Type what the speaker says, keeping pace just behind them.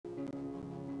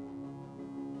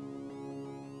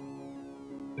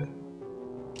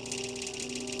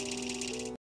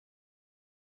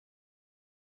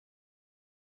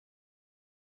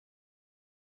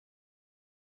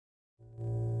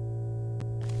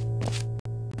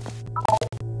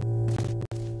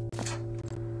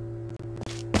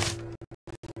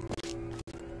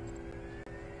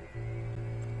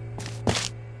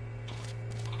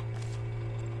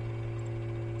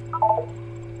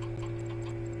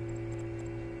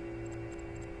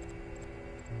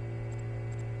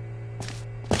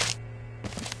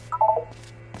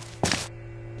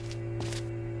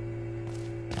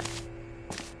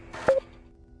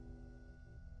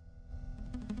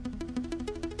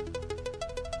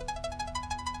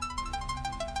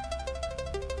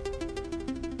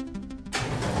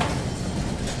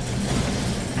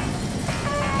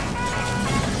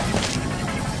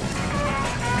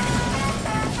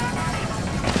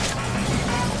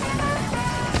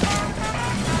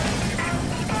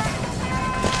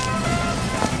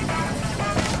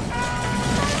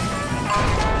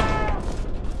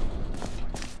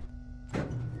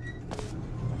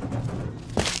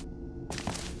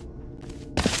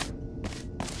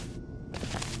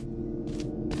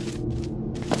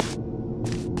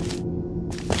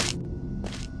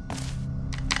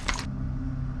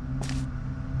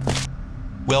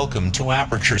Welcome to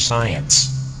Aperture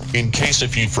Science. In case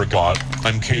if you forgot,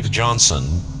 I'm Kate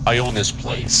Johnson. I own this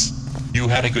place. You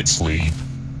had a good sleep?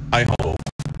 I hope.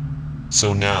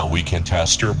 So now we can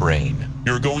test your brain.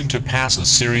 You're going to pass a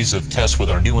series of tests with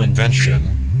our new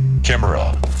invention,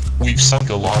 camera. We've sunk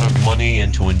a lot of money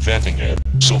into inventing it,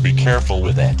 so be careful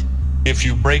with it. If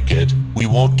you break it, we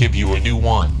won't give you a new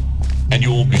one. And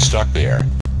you'll be stuck there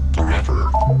forever.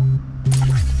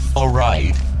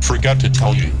 Alright, forgot to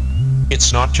tell you.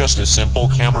 It's not just a simple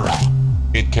camera.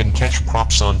 It can catch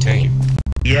props on tape.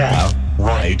 Yeah,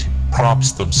 right,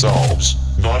 props themselves,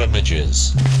 not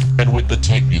images. And with the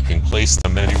tape you can place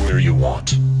them anywhere you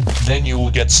want. Then you will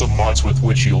get some mods with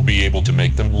which you'll be able to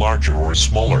make them larger or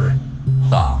smaller.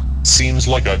 Seems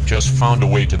like I've just found a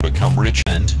way to become rich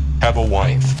and have a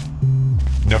wife.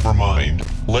 Never mind,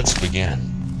 let's begin.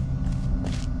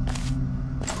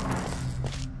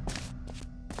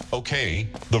 Okay,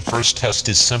 the first test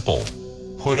is simple.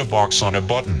 Put a box on a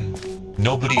button.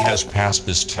 Nobody has passed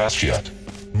this test yet.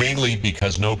 Mainly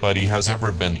because nobody has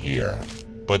ever been here.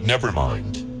 But never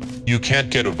mind. You can't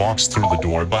get a box through the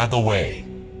door, by the way.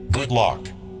 Good luck.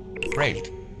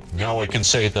 Great. Now I can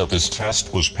say that this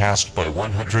test was passed by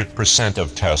 100%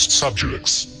 of test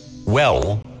subjects.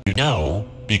 Well, you know,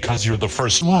 because you're the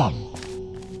first one.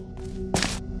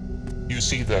 You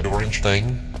see that orange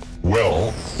thing?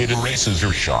 Well, it erases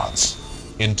your shots.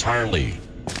 Entirely.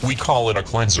 We call it a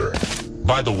cleanser.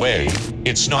 By the way,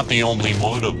 it's not the only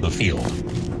mode of the field.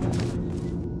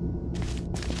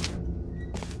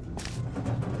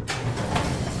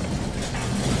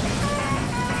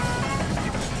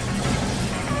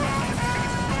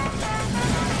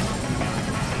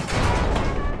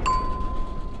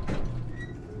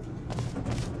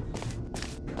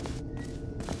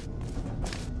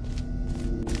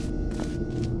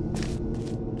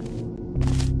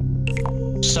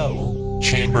 So,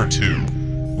 Chamber 2.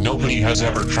 Nobody has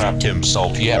ever trapped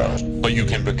himself yet, but you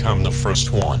can become the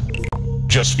first one.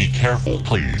 Just be careful,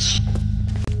 please.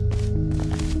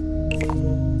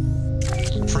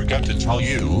 Forgot to tell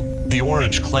you, the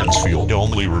orange cleanse field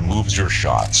only removes your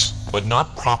shots, but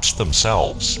not props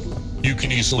themselves. You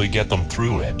can easily get them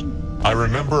through it. I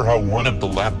remember how one of the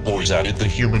lab boys added the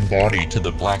human body to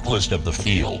the blacklist of the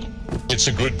field. It's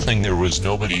a good thing there was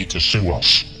nobody to sue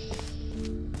us.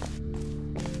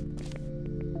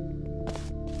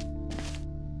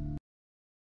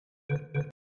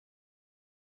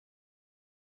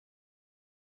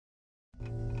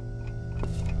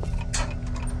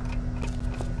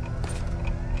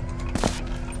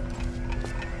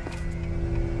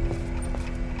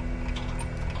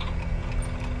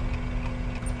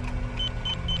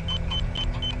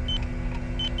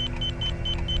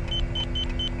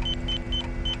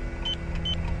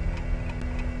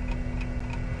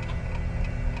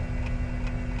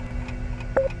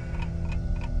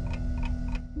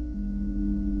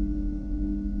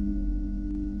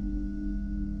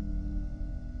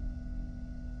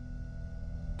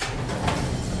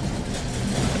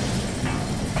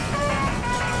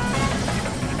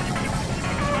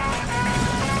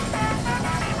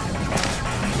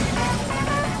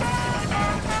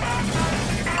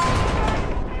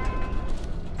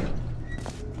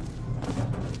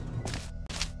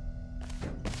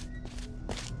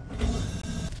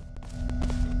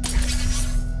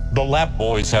 The lab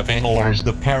boys have analyzed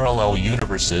the parallel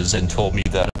universes and told me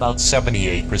that about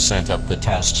 78% of the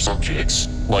test subjects,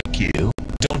 like you,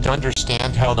 don't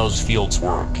understand how those fields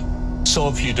work. So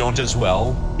if you don't as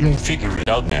well, you'll figure it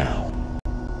out now.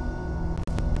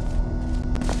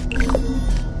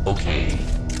 Okay.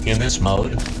 In this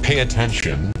mode, pay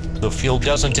attention. The field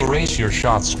doesn't erase your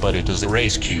shots, but it does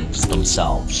erase cubes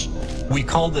themselves. We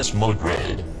call this mode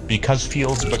red, because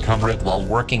fields become red while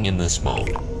working in this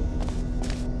mode.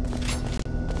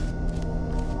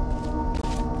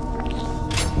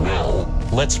 Well,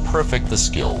 let's perfect the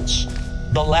skills.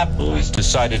 The lab boys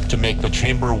decided to make the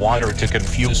chamber wider to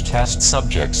confuse test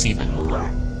subjects even more.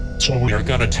 So we're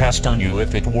gonna test on you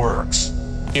if it works.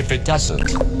 If it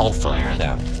doesn't, I'll fire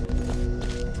them.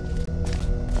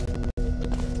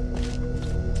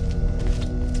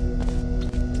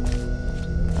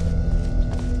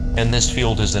 And this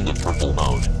field is in the purple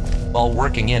mode. While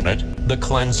working in it, the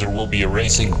cleanser will be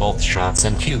erasing both shots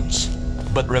and cubes.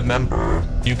 But remember,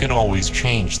 you can always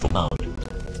change the mode.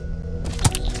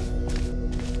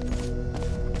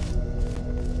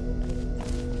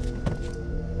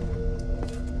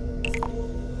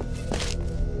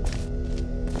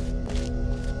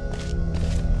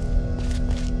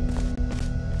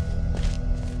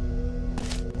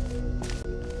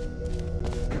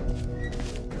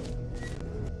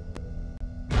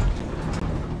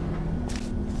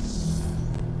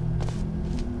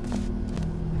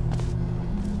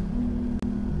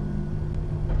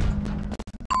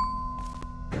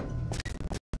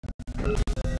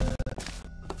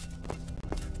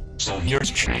 So here's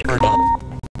chamber done.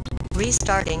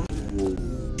 Restarting.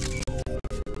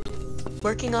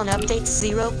 Working on updates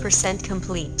 0%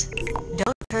 complete.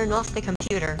 Don't turn off the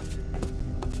computer.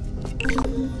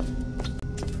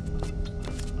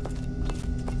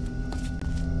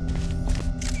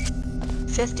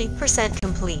 %50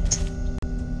 complete.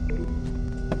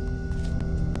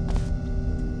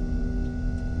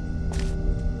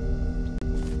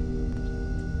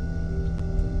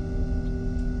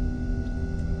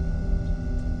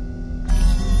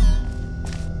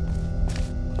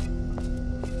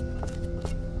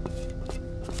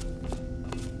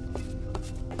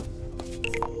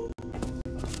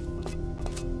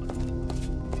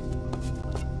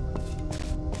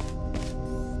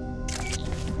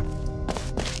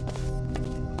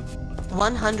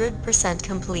 %100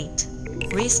 complete.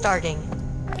 Restarting.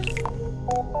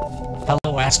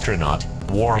 Hello astronaut,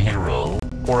 war hero,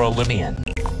 or Olympian.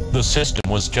 The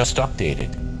system was just updated.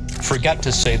 Forgot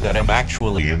to say that I'm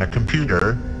actually in a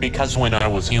computer, because when I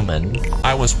was human,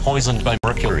 I was poisoned by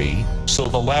mercury, so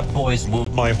the lab boys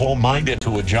moved my whole mind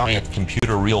into a giant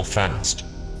computer real fast.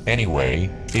 Anyway,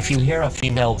 if you hear a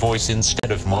female voice instead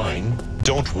of mine,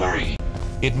 don't worry.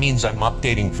 It means I'm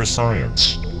updating for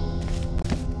science.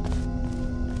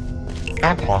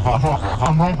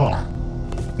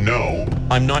 No,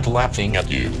 I'm not laughing at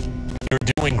you.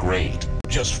 You're doing great.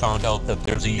 Just found out that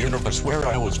there's a universe where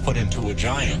I was put into a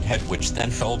giant head which then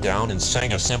fell down and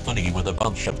sang a symphony with a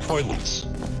bunch of toilets.